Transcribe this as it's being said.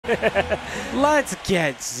Let's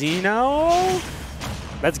get Xeno.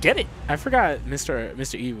 Let's get it. I forgot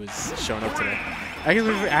Mr. E was showing up today. I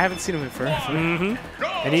haven't seen him in forever.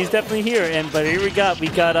 And he's definitely here. But here we got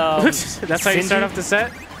That's how you start off the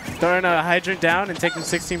set? Throwing a hydrant down and taking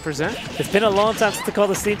 16%? It's been a long time since I called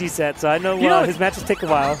the Sinji set, so I know, his matches take a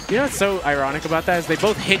while. You know what's so ironic about that is they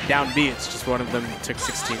both hit down B. It's just one of them took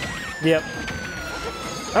 16. Yep.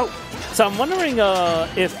 Oh, so I'm wondering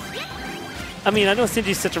if... I mean, I know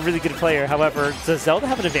Sinji's such a really good player. However, does Zelda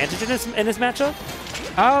have an advantage in this matchup?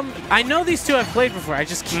 I know these two I've played before. I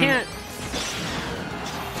just can't...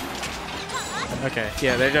 Okay,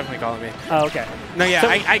 yeah, they're definitely calling me. Oh, okay. No, yeah,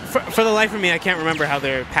 so, for the life of me, I can't remember how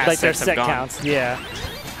their past sets have gone. Counts, yeah.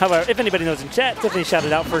 However, if anybody knows in chat, definitely shout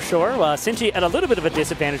it out for sure. Sinji at a little bit of a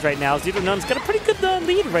disadvantage right now. ZeroTwoNone's got a pretty good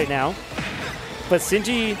lead right now. But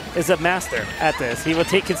Sinji is a master at this. He will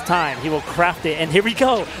take his time. He will craft it. And here we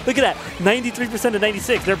go. Look at that. 93% to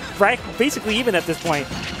 96. They're basically even at this point.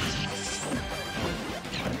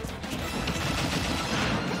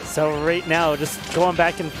 So right now, just going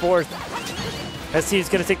back and forth. Let's see who's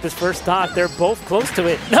going to take this first stock. They're both close to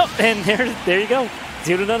it. Nope, and there you go.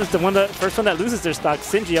 ZeroTwoNone is the first one that loses their stock.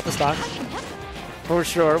 Sinji up a stock. For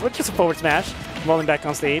sure. With just a forward smash. Rolling back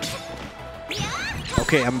on stage.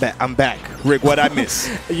 Okay, I'm back. Rick, what'd I miss?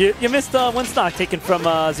 you missed one stock taken from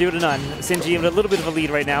ZeroTwoNone. Sinji with a little bit of a lead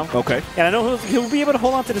right now. Okay. And I know he'll be able to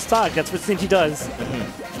hold on to the stock. That's what Sinji does.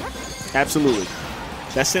 Absolutely.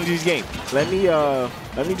 That's Sinji's game. Let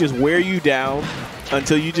me just wear you down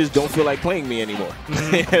until you just don't feel like playing me anymore.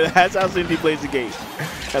 That's how Sinji plays the game.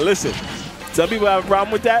 And listen, some people have a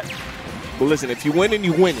problem with that. But listen, if you win,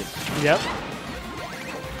 you win it. Yep.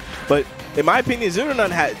 But in my opinion,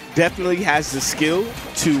 ZeroTwoNone definitely has the skill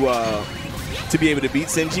to be able to beat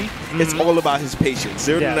Sinji. It's all about his patience.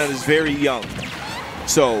 ZeroTwoNone is very young,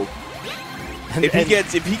 so if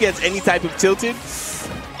he gets any type of tilted,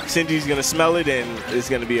 Sinji's gonna smell it and it's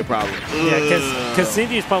gonna be a problem. Yeah, because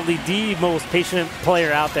Sinji is probably the most patient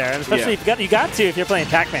player out there, and especially if you got to if you're playing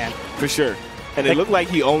PacMan. For sure. And it looked like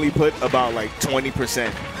he only put about like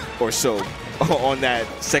 20% or so on that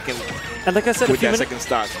second. And like I said, second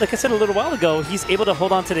stock. Like I said a little while ago, he's able to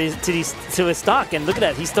hold on to his stock, and look at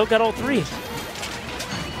that, he's still got all three.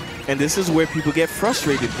 And this is where people get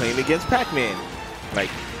frustrated playing against PacMan. Like,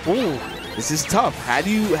 ooh, this is tough. How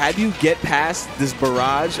do you get past this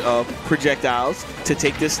barrage of projectiles to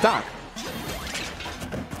take this stock?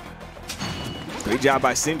 Great job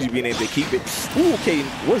by Sinji being able to keep it. Ooh, okay,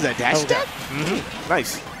 what is that, dash attack?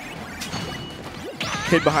 Nice.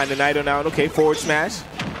 Hit behind the Nido now. Okay, forward smash.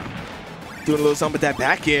 Doing a little something with that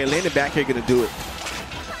back air. Landing back here, gonna do it.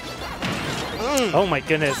 Oh my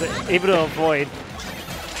goodness, able to avoid.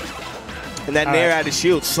 And that nair out of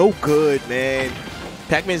shield, so good, man.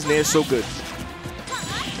 PacMan's nair is so good.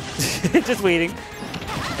 Just waiting.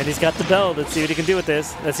 And he's got the bell. Let's see what he can do with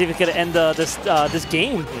this. Let's see if he can end this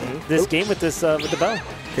game. This game with the bell.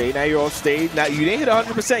 Okay, now you're off stage. Now you didn't hit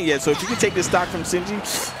 100% yet, so if you can take this stock from Sinji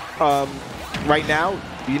right now,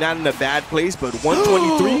 you're not in a bad place. But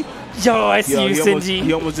 123. Yo, I see you, Sinji.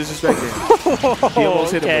 He almost disrespected him. He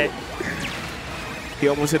almost hit him with it. He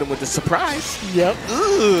almost hit him with the surprise. Yep.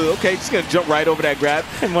 Ooh, okay, just going to jump right over that grab.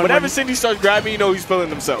 Whenever Sinji starts grabbing, you know he's feeling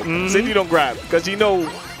himself. Sinji don't grab because you know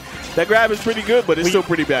that grab is pretty good, but it's still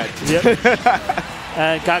pretty bad.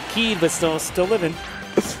 Yep. Got keyed, but still living.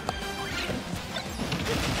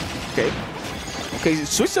 Okay. Okay,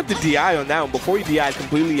 switched up the DI on that one. Before he DI'd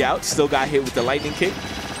completely out, still got hit with the lightning kick.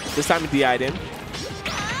 This time he DI'd in.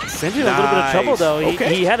 Sinji in a little bit of trouble, though.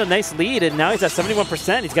 He had a nice lead, and now he's at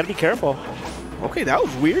 71%. He's got to be careful. Okay, that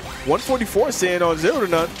was weird. 144 saying on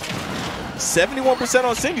ZeroTwoNone. 71%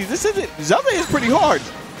 on Sinji. This isn't. Zelda is pretty hard.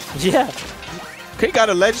 Yeah. Okay, got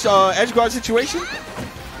a edge guard situation.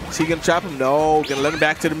 Is he gonna trap him? No. Gonna let him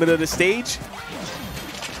back to the middle of the stage.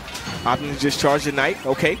 Opting to just charge the knight.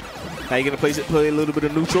 Okay. Now you're gonna play a little bit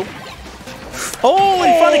of neutral. Oh,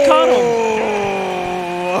 he finally caught him.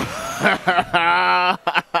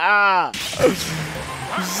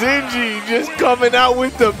 Sinji just coming out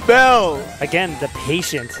with the bell. Again, the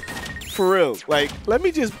patient. For real. Like, let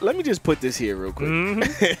me just put this here real quick.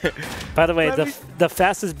 By the way, the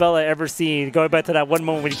fastest bell I ever seen, going back to that one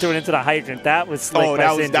moment when he threw it into the hydrant, that was slick. Oh,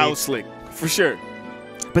 that was slick. For sure.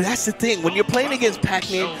 But that's the thing. When you're playing against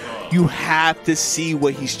PacMan, you have to see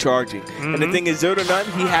what he's charging. And the thing is, ZeroTwoNone,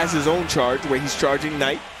 he has his own charge where he's charging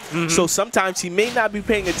Knight. So sometimes he may not be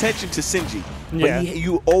paying attention to Sinji. But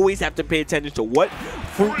you always have to pay attention to what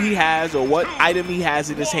fruit he has or what item he has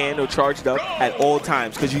in his hand or charged up at all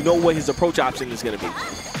times, because you know what his approach option is going to be.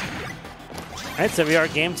 All right, so we are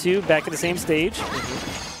game 2, back at the same stage.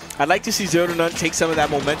 I'd like to see ZeroTwoNone take some of that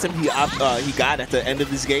momentum he got at the end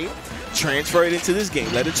of this game, transfer it into this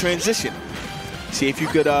game, let it transition. See if you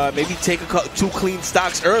could maybe take 2 clean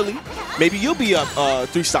stocks early. Maybe you'll be up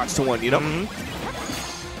 3 stocks to 1, you know?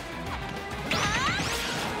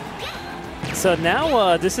 So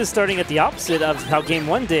now this is starting at the opposite of how Game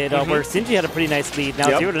 1 did, where Sinji had a pretty nice lead. Now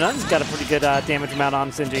ZeroTwoNone's got a pretty good damage amount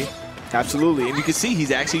on Sinji. Absolutely, and you can see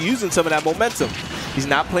he's actually using some of that momentum. He's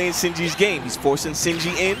not playing Sinji's game. He's forcing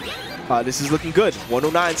Sinji in. This is looking good.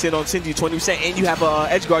 109 sitting on Sinji, 20%, and you have an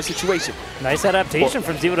edge guard situation. Nice adaptation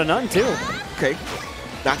from ZeroTwoNone too. Okay,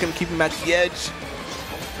 not going to keep him at the edge.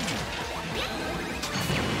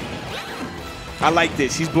 I like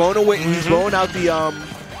this. He's blowing away. He's blowing out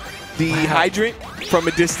the hydrant from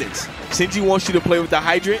a distance. Sinji wants you to play with the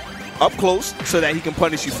hydrant up close so that he can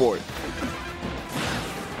punish you for it.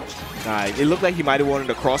 All right, it looked like he might have wanted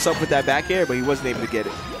to cross up with that back air, but he wasn't able to get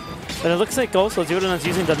it. But it looks like also ZeroTwoNone's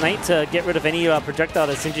using the Knight to get rid of any projectile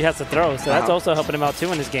that Sinji has to throw, so that's also helping him out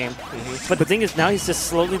too in this game. But the thing is, now he's just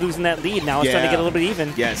slowly losing that lead. Now it's starting to get a little bit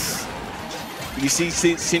even. Yes. You see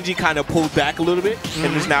Sinji kind of pulled back a little bit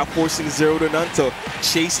and is now forcing ZeroTwoNone to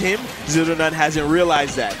chase him. ZeroTwoNone hasn't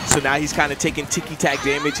realized that, so now he's kind of taking ticky-tack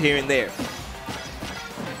damage here and there.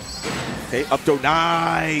 Okay, up throw,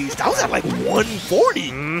 nice. That was at like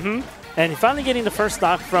 140. And finally getting the first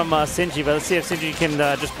stock from Sinji, but let's see if Sinji can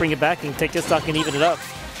just bring it back and take this stock and even it up.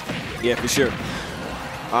 Yeah, for sure.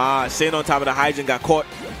 Staying on top of the hydrant, got caught.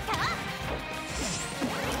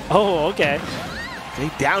 Oh, okay. They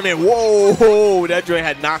down there. Whoa, that joint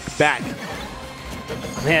had knocked back.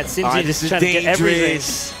 Man, Sinji just trying to get everything.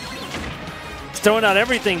 He's throwing out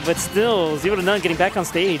everything, but still, ZeroTwoNone getting back on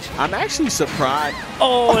stage. I'm actually surprised.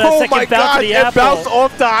 Oh, that second bounce of the apple. It bounced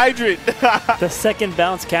off the hydrant. The second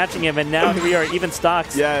bounce catching him, and now we are even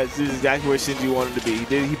stocks. Yeah, this is exactly where Sinji wanted to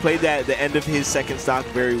be. He played that at the end of his second stock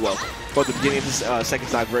very well, or the beginning of his second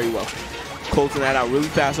stock very well. Closing that out really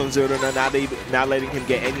fast on ZeroTwoNone, not letting him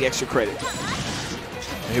get any extra credit.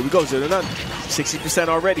 And here we go, ZeroTwoNone, 60%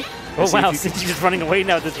 already. Oh, wow, Sinji's just running away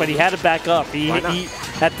now at this point. He had to back up. He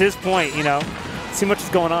at this point, you know, see what's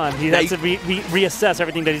going on. He has to reassess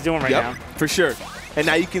everything that he's doing right now. For sure. And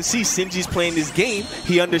now you can see Sinji's playing this game.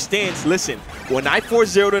 He understands, listen, when I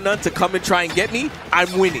force ZeroTwoNone to come and try and get me,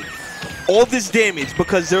 I'm winning. All this damage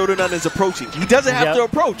because ZeroTwoNone is approaching. He doesn't have to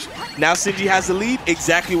approach. Now Sinji has the lead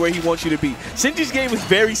exactly where he wants you to be. Sinji's game is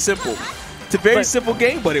very simple. It's a very simple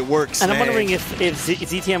game, but it works. And I'm wondering if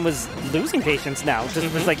ZTN was losing patience now.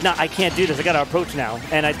 Just was like, no, I can't do this. I got to approach now.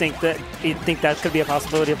 And I think that could be a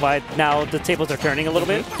possibility of why now the tables are turning a little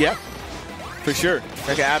bit. Yeah, for sure.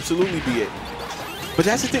 That could absolutely be it. But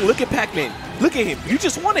that's the thing. Look at PacMan. Look at him. You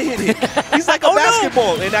just want to hit him. He's like a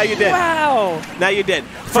basketball, and now you're dead. Wow. Now you're dead.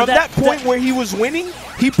 From that point where he was winning,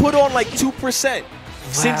 he put on like 2%.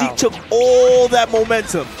 Sinji took all that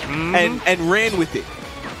momentum and ran with it.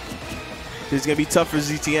 This is going to be tough for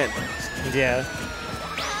ZTN. Yeah.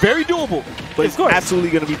 Very doable, but it's absolutely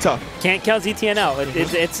going to be tough. Can't count ZTN out.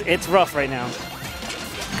 It's rough right now.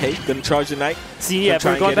 Okay, going to charge the Knight. See, yeah,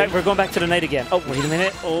 we're going back to the Knight again. Oh, wait a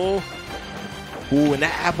minute. Oh. Ooh, and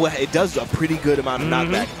that apple, it does a pretty good amount of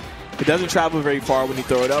knockback. It doesn't travel very far when you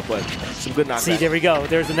throw it up, but some good knockback. See, there we go.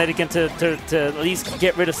 There's the Knight again to at least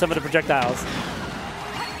get rid of some of the projectiles.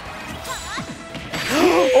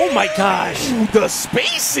 Oh my gosh! Ooh, the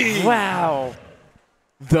spacing! Wow.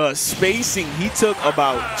 The spacing. He took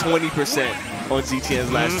about 20% on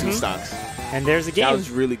ZTN's last 2 stocks. And there's a game. That was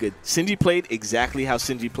really good. Sinji played exactly how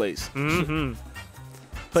Sinji plays.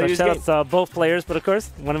 So shout out to both players, but of course,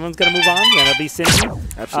 one of them's going to move on, and it'll be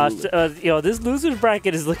Sinji. Absolutely. You know, this loser's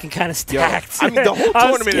bracket is looking kind of stacked. Yo, I mean, the whole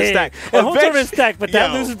tournament is stacked. The whole tournament is stacked, but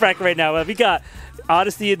that loser's bracket right now, we got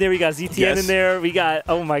Odyssey in there, we got ZTN in there, we got,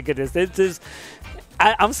 oh my goodness,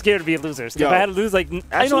 I'm scared to be losers. If I had to lose, like,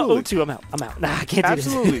 I know O2, I'm out. Nah, I can't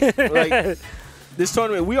do this. Like, this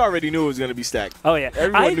tournament, we already knew it was going to be stacked. Oh, yeah.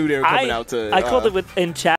 Everyone knew they were coming out to... I called it in chat.